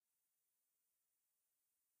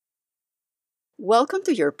Welcome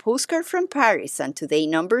to your postcard from Paris and today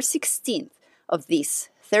number 16th of this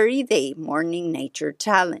 30-day morning nature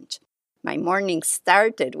challenge. My morning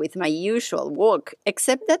started with my usual walk,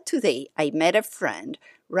 except that today I met a friend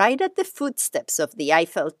right at the footsteps of the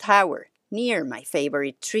Eiffel Tower, near my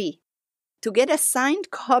favorite tree, to get a signed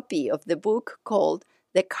copy of the book called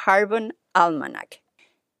The Carbon Almanac.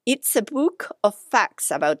 It's a book of facts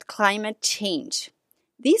about climate change.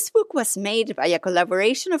 This book was made by a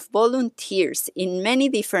collaboration of volunteers in many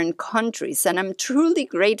different countries, and I'm truly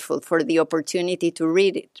grateful for the opportunity to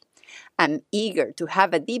read it. I'm eager to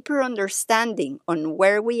have a deeper understanding on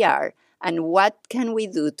where we are and what can we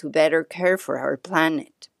do to better care for our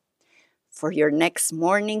planet. For your next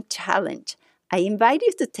morning challenge, I invite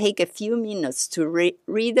you to take a few minutes to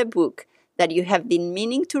read a book that you have been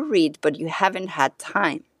meaning to read but you haven't had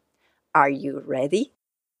time. Are you ready?